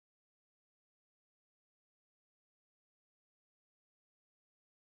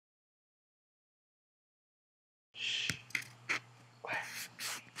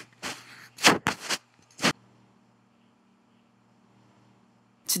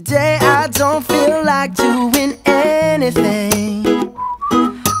Today I don't feel like doing anything.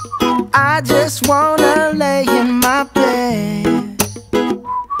 I just wanna lay in my bed.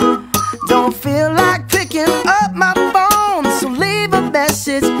 Don't feel like picking up my phone, so leave a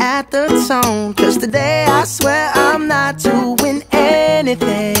message at the tone. Cause today I swear I'm not doing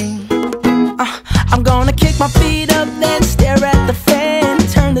anything. I'm gonna kick my feet up, then stare at the fan.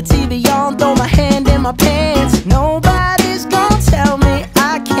 Turn the TV on, throw my hand in my pants. Nobody's gonna tell me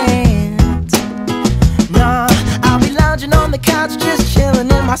I can't. Nah, I'll be lounging on the couch, just chilling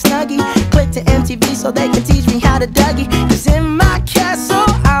in my Snuggie. Click to MTV so they can teach me how to Dougie. Cause in my castle,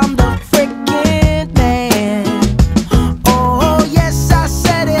 I'm the freaking man. Oh yes, I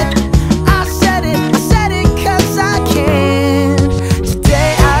said it, I said it, I said it cause I can.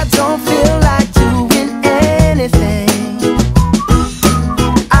 Today I don't feel like doing anything.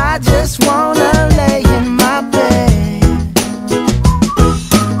 I just wanna lay in my bed.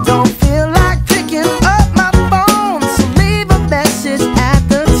 Don't feel like picking up my phone, so leave a message at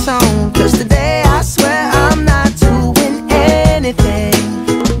the tone. Cause today I swear I'm not doing anything.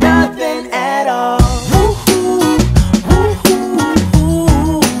 Nothing at all. Woo-hoo,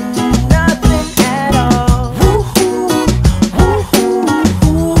 woo-hoo, nothing at all. Woo-hoo,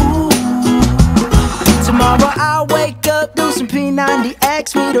 woo-hoo. Tomorrow I'll wake up, do some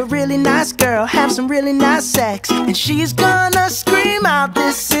P90X, meet a really nice girl, have some really nice sex, and she's gonna scream out,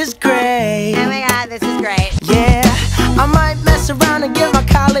 "This is great." Oh my god, this is great.